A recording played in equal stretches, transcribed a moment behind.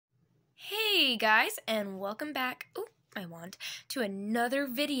Hey guys, and welcome back, my wand, to another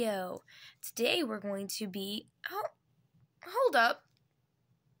video. Today we're going to be, hold up.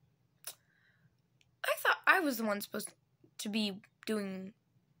 I thought I was the one supposed to be doing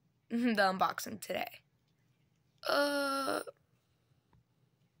the unboxing today.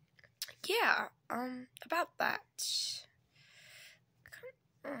 Yeah, about that. Come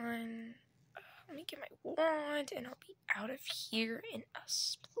on. Let me get my wand and I'll be out of here in a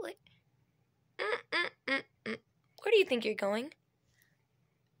split. Where do you think you're going?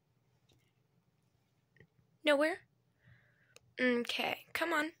 Nowhere? Okay,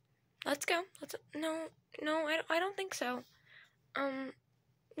 come on. Let's go. No, I don't think so. No,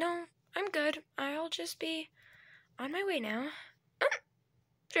 I'm good. I'll just be on my way now.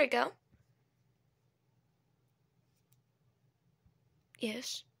 Draco.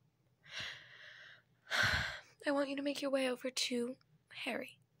 Yes. I want you to make your way over to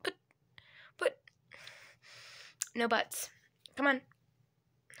Harry. But no buts. Come on.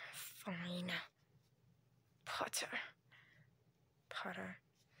 Fine. Potter.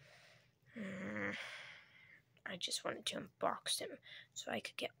 I just wanted to unbox him so I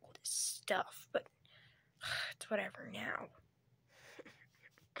could get all this stuff, but it's whatever now.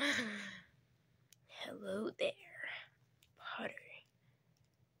 Hello there, Potter.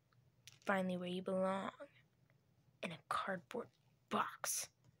 Finally where you belong. In a cardboard box.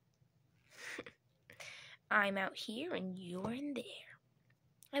 I'm out here and you're in there.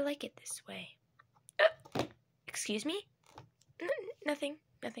 I like it this way. Excuse me? Nothing.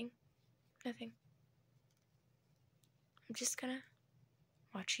 I'm just gonna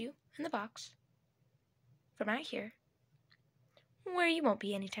watch you in the box from out here, where you won't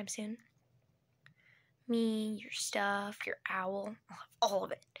be anytime soon. Me, your stuff, your owl, I'll have all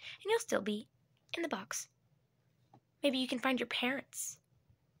of it, and you'll still be in the box. Maybe you can find your parents.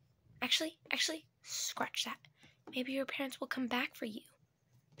 Actually, scratch that. Maybe your parents will come back for you.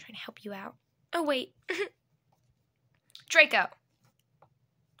 I'm trying to help you out. Oh, wait. Draco.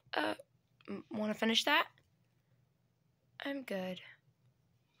 Want to finish that? I'm good.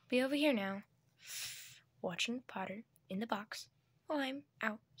 Be over here now. Watching Potter in the box while I'm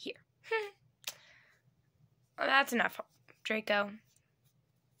out here. Well, that's enough, Draco.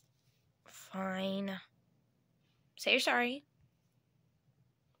 Fine. Say you're sorry.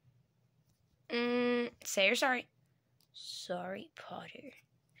 Say you're sorry. Sorry, Potter.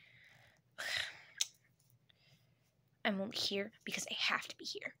 I'm only here because I have to be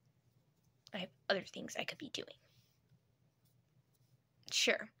here. I have other things I could be doing.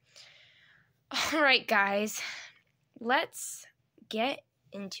 Sure. Alright, guys. Let's get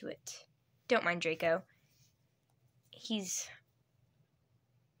into it. Don't mind Draco. He's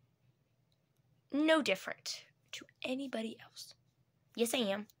no different to anybody else. Yes, I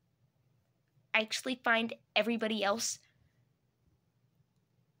am. I actually find everybody else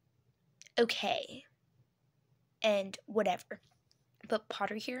okay and whatever. But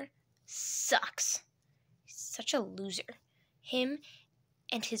Potter here sucks. He's such a loser. Him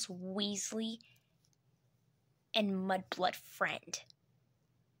and his Weasley and Mudblood friend.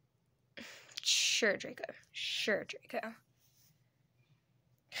 Sure, Draco.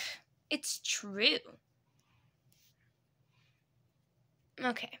 It's true.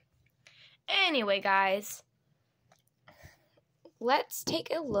 Okay. Anyway, guys, let's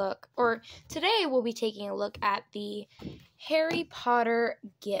take a look, or today we'll be taking a look at the Harry Potter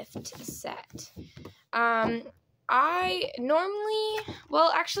gift set. I've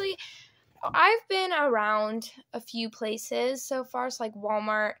been around a few places so far, so like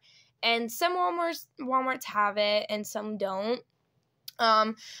Walmart, and some Walmarts have it and some don't.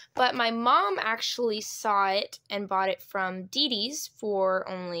 But my mom actually saw it and bought it from Dee Dee's for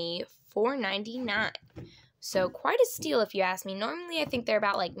only $4.99. So quite a steal if you ask me. Normally I think they're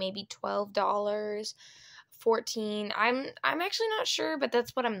about like maybe $12, $14. I'm actually not sure, but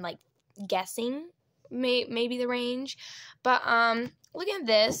that's what I'm like guessing. Maybe the range. But look at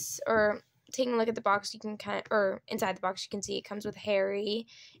this, or taking a look at the box, you can inside the box you can see it comes with Harry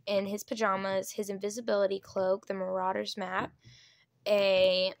in his pajamas, his invisibility cloak, the Marauders map,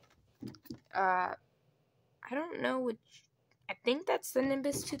 I don't know which, I think that's the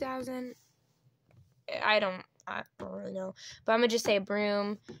Nimbus 2000. I don't really know, but I'm gonna just say a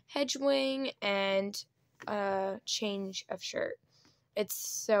broom, hedgewing, and a change of shirt.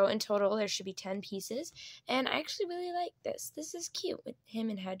 So in total there should be 10 pieces, and I actually really like this. This is cute with him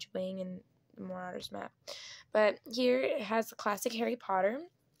and hedgewing and the Marauders map. But here it has the classic Harry Potter,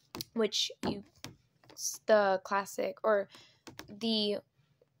 the classic, or the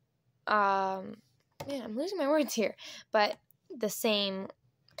man, I'm losing my words here, but the same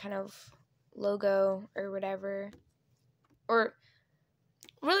kind of logo or whatever, or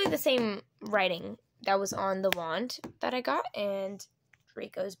really the same writing that was on the wand that I got and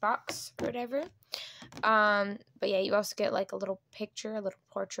Draco's box or whatever. But yeah, you also get like a little picture, a little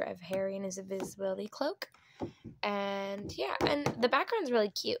portrait of Harry in his invisibility cloak. And yeah, and the background's really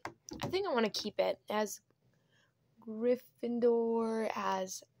cute. I think I want to keep it. It has Gryffindor,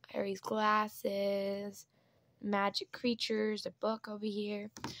 has Harry's glasses, magic creatures, a book over here.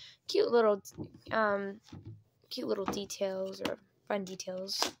 Cute little details or fun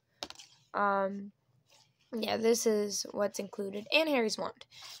details. Yeah, this is what's included, and Harry's wand.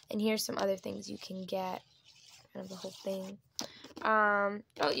 And here's some other things you can get, kind of the whole thing. Oh,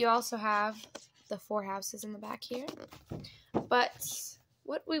 you also have the 4 houses in the back here. But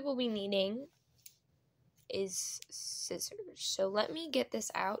what we will be needing is scissors. So let me get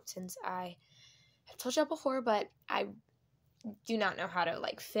this out, since I have told y'all before, but I do not know how to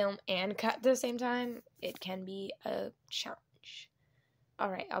like film and cut at the same time. It can be a challenge.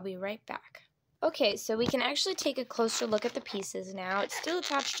 Alright, I'll be right back. Okay, so we can actually take a closer look at the pieces now. It's still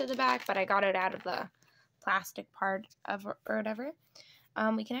attached to the back, but I got it out of the plastic part of or whatever.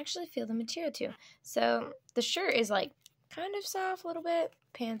 We can actually feel the material too. So the shirt is like kind of soft a little bit.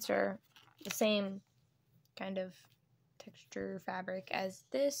 Pants are the same kind of texture fabric as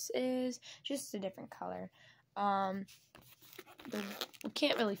this is, just a different color. We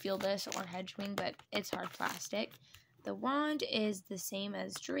can't really feel this or hedgewing, but it's hard plastic. The wand is the same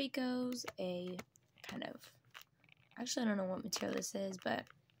as Draco's, a kind of, actually I don't know what material this is, but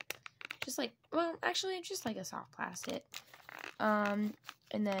just like, well, actually just like a soft plastic. And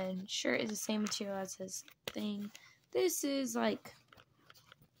then shirt is the same material as his thing. This is like,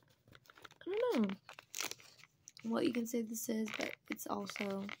 I don't know what you can say this is, but it's also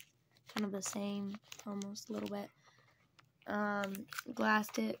kind of the same, almost a little bit. Glass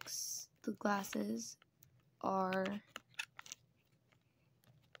sticks, the glasses are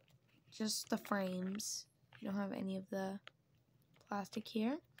just the frames. You don't have any of the plastic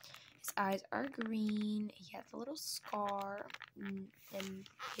here. His eyes are green. He has a little scar and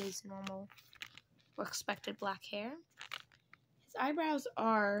his normal or expected black hair. His eyebrows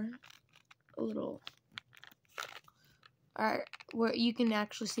are a little, where you can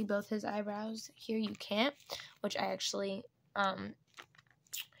actually see both his eyebrows. Here you can't, which I actually, I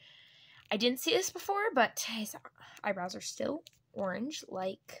didn't see this before, but his eyebrows are still orange,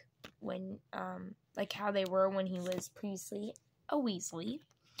 like when, like how they were when he was previously a Weasley.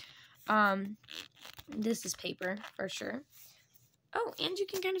 This is paper for sure. Oh, and you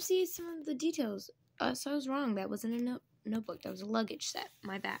can kind of see some of the details. So I was wrong. That wasn't a notebook. That was a luggage set.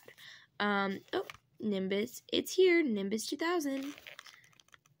 My bad. Oh, Nimbus. It's here. Nimbus 2000.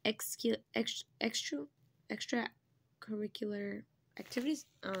 Extracurricular activities.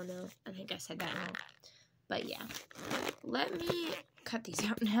 Oh no, I think I said that wrong. But yeah, let me cut these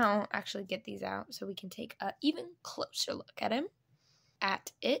out now. Actually, get these out so we can take an even closer look at him.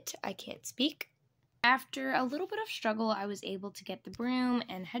 At it, I can't speak. After a little bit of struggle, I was able to get the broom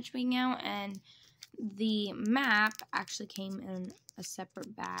and hedgewing out, and the map actually came in a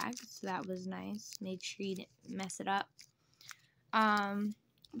separate bag, so that was nice. Made sure you didn't mess it up.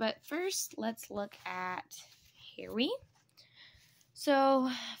 But first, let's look at Harry. So,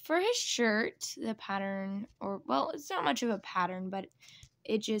 for his shirt, the pattern, or, well, it's not much of a pattern, but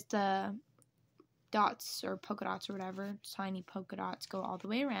it just, dots or polka dots or whatever, tiny polka dots go all the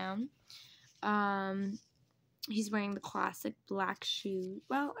way around. He's wearing the classic black shoe.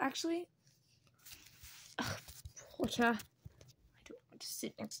 Well, actually, Potter, I don't want to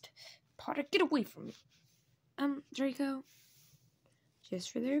sit next to Potter. Get away from me. Draco,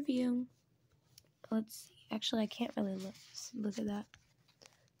 just for the review. Let's see. Actually, I can't really look at that.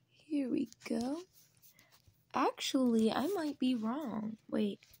 Here we go. Actually, I might be wrong.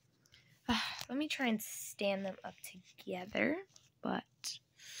 Wait. Let me try and stand them up together. But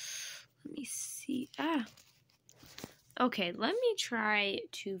let me see. Okay, let me try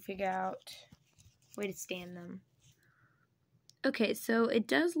to figure out a way to stand them. Okay, so it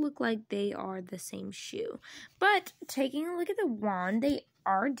does look like they are the same shoe. But taking a look at the wand, they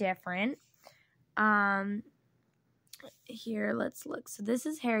are different. Here, let's look. So this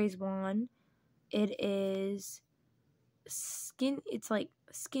is Harry's wand. It is it's like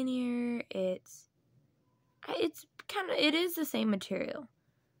skinnier. It's kind of, it is the same material.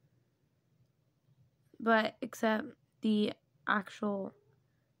 But except the actual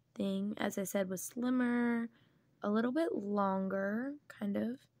thing, as I said, was slimmer, a little bit longer, kind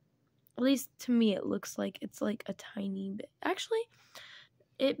of. At least to me, it looks like it's like a tiny bit. Actually,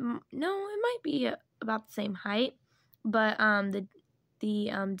 it might be about the same height, but the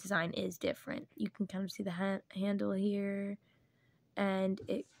the design is different. You can kind of see the handle here, and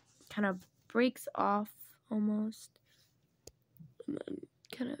it kind of breaks off almost. And then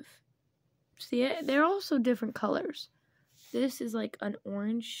kind of see it. They're also different colors. This is like an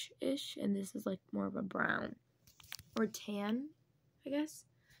orange-ish, and this is like more of a brown or tan, I guess.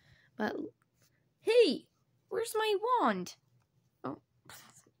 But hey, where's my wand? Oh,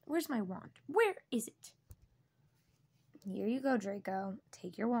 where's my wand? Where is it? Here you go, Draco.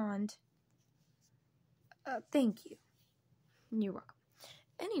 Take your wand. Thank you. You're welcome.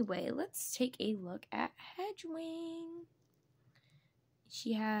 Anyway, let's take a look at Hedgewing.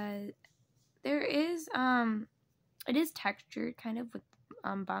 It is textured, kind of, with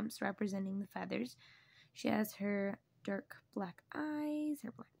bumps representing the feathers. She has her dark black eyes,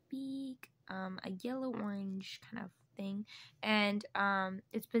 her black beak, a yellow-orange kind of thing, and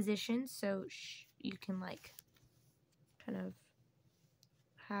it's positioned so you can, like, kind of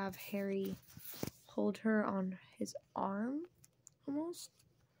have Harry hold her on his arm, almost.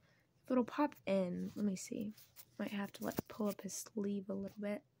 If it'll pop in, let me see. Might have to, like, pull up his sleeve a little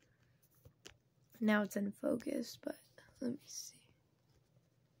bit. Now it's in focus, but let me see.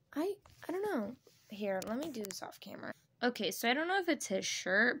 I don't know. Here, let me do this off camera. Okay, so I don't know if it's his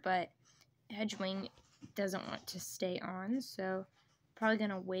shirt, but Hedgewing doesn't want to stay on, so probably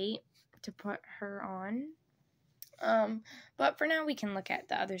gonna wait to put her on. But for now, we can look at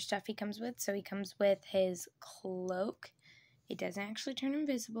the other stuff he comes with. So he comes with his cloak. It doesn't actually turn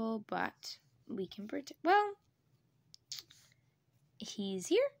invisible, but we can protect. Well, he's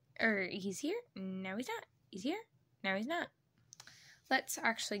here. He's here. No, he's not. He's here. No, he's not. Let's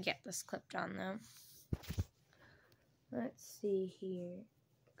actually get this clipped on, though. Let's see here.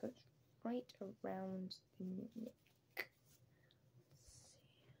 It goes right around the neck.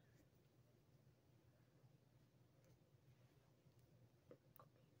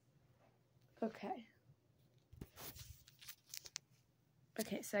 Okay.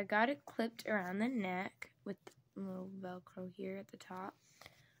 Okay, so I got it clipped around the neck with a little Velcro here at the top.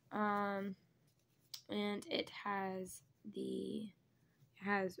 And it has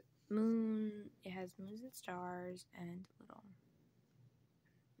moons and stars and little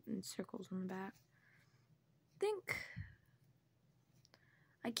circles on the back.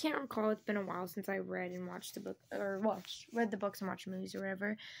 I can't recall. It's been a while since I read and watched the book, or read the books and watched movies or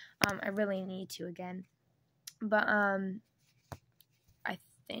whatever. I really need to again. But I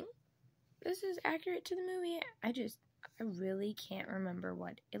think this is accurate to the movie. I really can't remember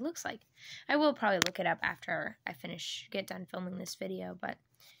what it looks like. I will probably look it up after I get done filming this video, but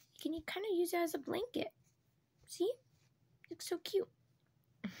you can kind of use it as a blanket. See? It looks so cute.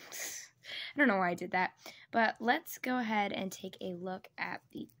 I don't know why I did that, but let's go ahead and take a look at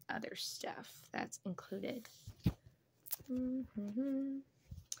the other stuff that's included.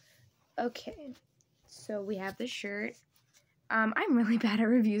 Okay, so we have the shirt. I'm really bad at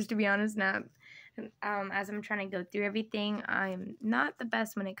reviews, to be honest. Now, as I'm trying to go through everything, I'm not the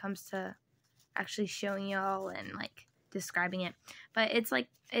best when it comes to actually showing y'all and, like, describing it. But it's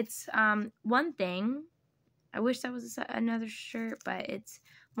one thing. I wish that was another shirt, but it's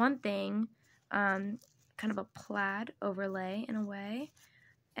one thing, kind of a plaid overlay in a way,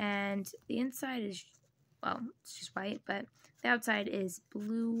 and the inside is, well, it's just white, but the outside is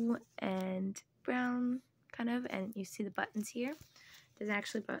blue and brown, kind of, and you see the buttons here. Doesn't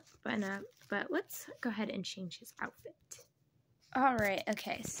actually button up, but let's go ahead and change his outfit. Alright,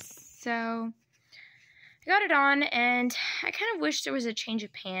 okay, so I got it on, and I kind of wish there was a change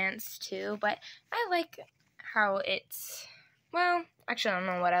of pants, too, but I like how it's, well, actually I don't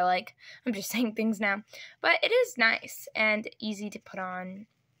know what I like. I'm just saying things now. But it is nice and easy to put on,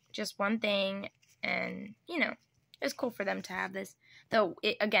 just one thing, and, you know, it's cool for them to have this. Though,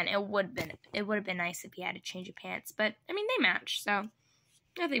 it would have been nice if he had a change of pants, but, I mean, they match, so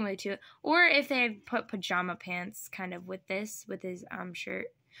nothing really to it. Or if they had put pajama pants kind of with this, with his shirt.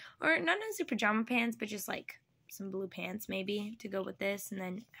 Or not necessarily pajama pants, but just, like, some blue pants, maybe, to go with this, and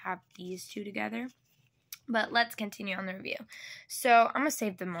then have these two together. But let's continue on the review. So I'm going to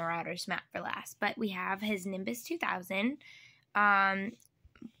save the Marauders map for last. But we have his Nimbus 2000.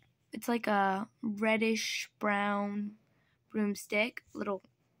 It's like a reddish-brown broomstick. Little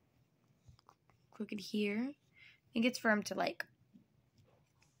crooked here. I think it's for him to, like...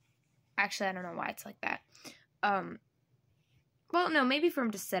 Actually, I don't know why it's like that. Well, no, maybe for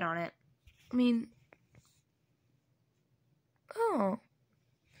him to sit on it. I mean... Oh...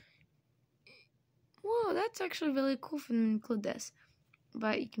 Whoa, that's actually really cool for them to include this.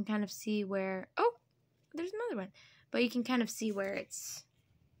 But you can kind of see where... Oh, there's another one. But you can kind of see where it's,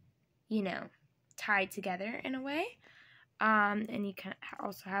 you know, tied together in a way. And you can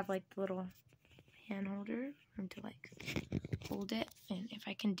also have like the little hand holder for him to like hold it. And if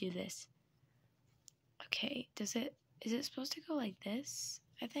I can do this, okay, is it supposed to go like this?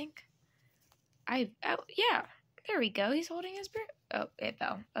 I think. Oh yeah, there we go. He's holding his breath. Oh, it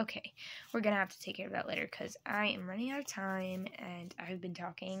fell. Okay, we're gonna have to take care of that later because I am running out of time and I've been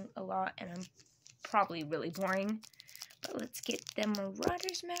talking a lot and I'm probably really boring. But let's get the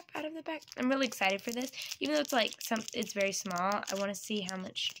Marauders map out of the back. I'm really excited for this, even though it's like it's very small. I want to see how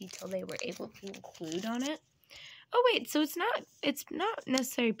much detail they were able to include on it. Oh wait, so it's not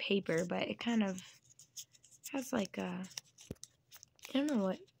necessarily paper, but it kind of has like a, I don't know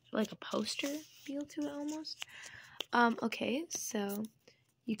what, like a poster feel to it almost. Okay, so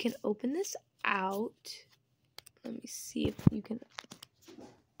you can open this out. Let me see if you can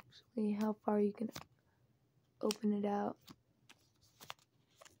see how far you can open it out.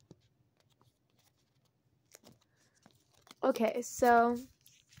 Okay, so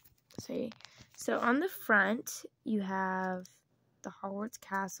on the front you have the Hogwarts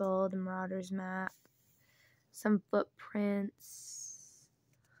Castle, the Marauders map, some footprints,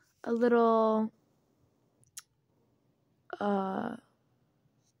 a little oh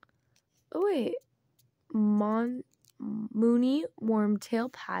wait, Moony,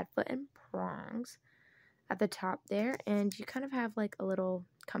 Wormtail, Padfoot, and Prongs at the top there, and you kind of have like a little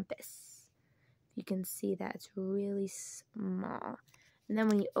compass. You can see that it's really small. And then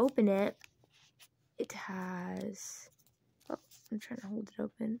when you open it, it has, oh, I'm trying to hold it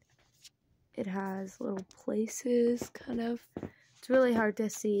open. It has little places, kind of. It's really hard to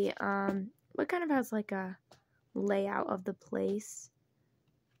see. It kind of has like a layout of the place.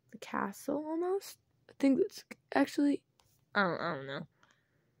 The castle, almost. I think it's actually, I don't know.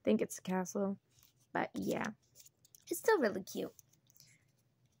 I think it's the castle. But yeah, it's still really cute.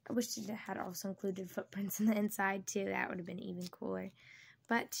 I wish it had also included footprints on the inside too. That would have been even cooler.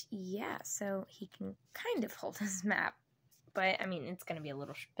 But yeah, so he can kind of hold his map. But I mean, it's going to be a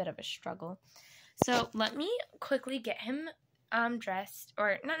little bit of a struggle. So let me quickly get him dressed,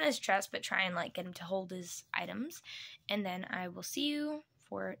 or not as dressed, but try and like get him to hold his items. And then I will see you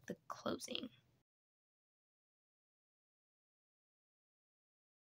for the closing.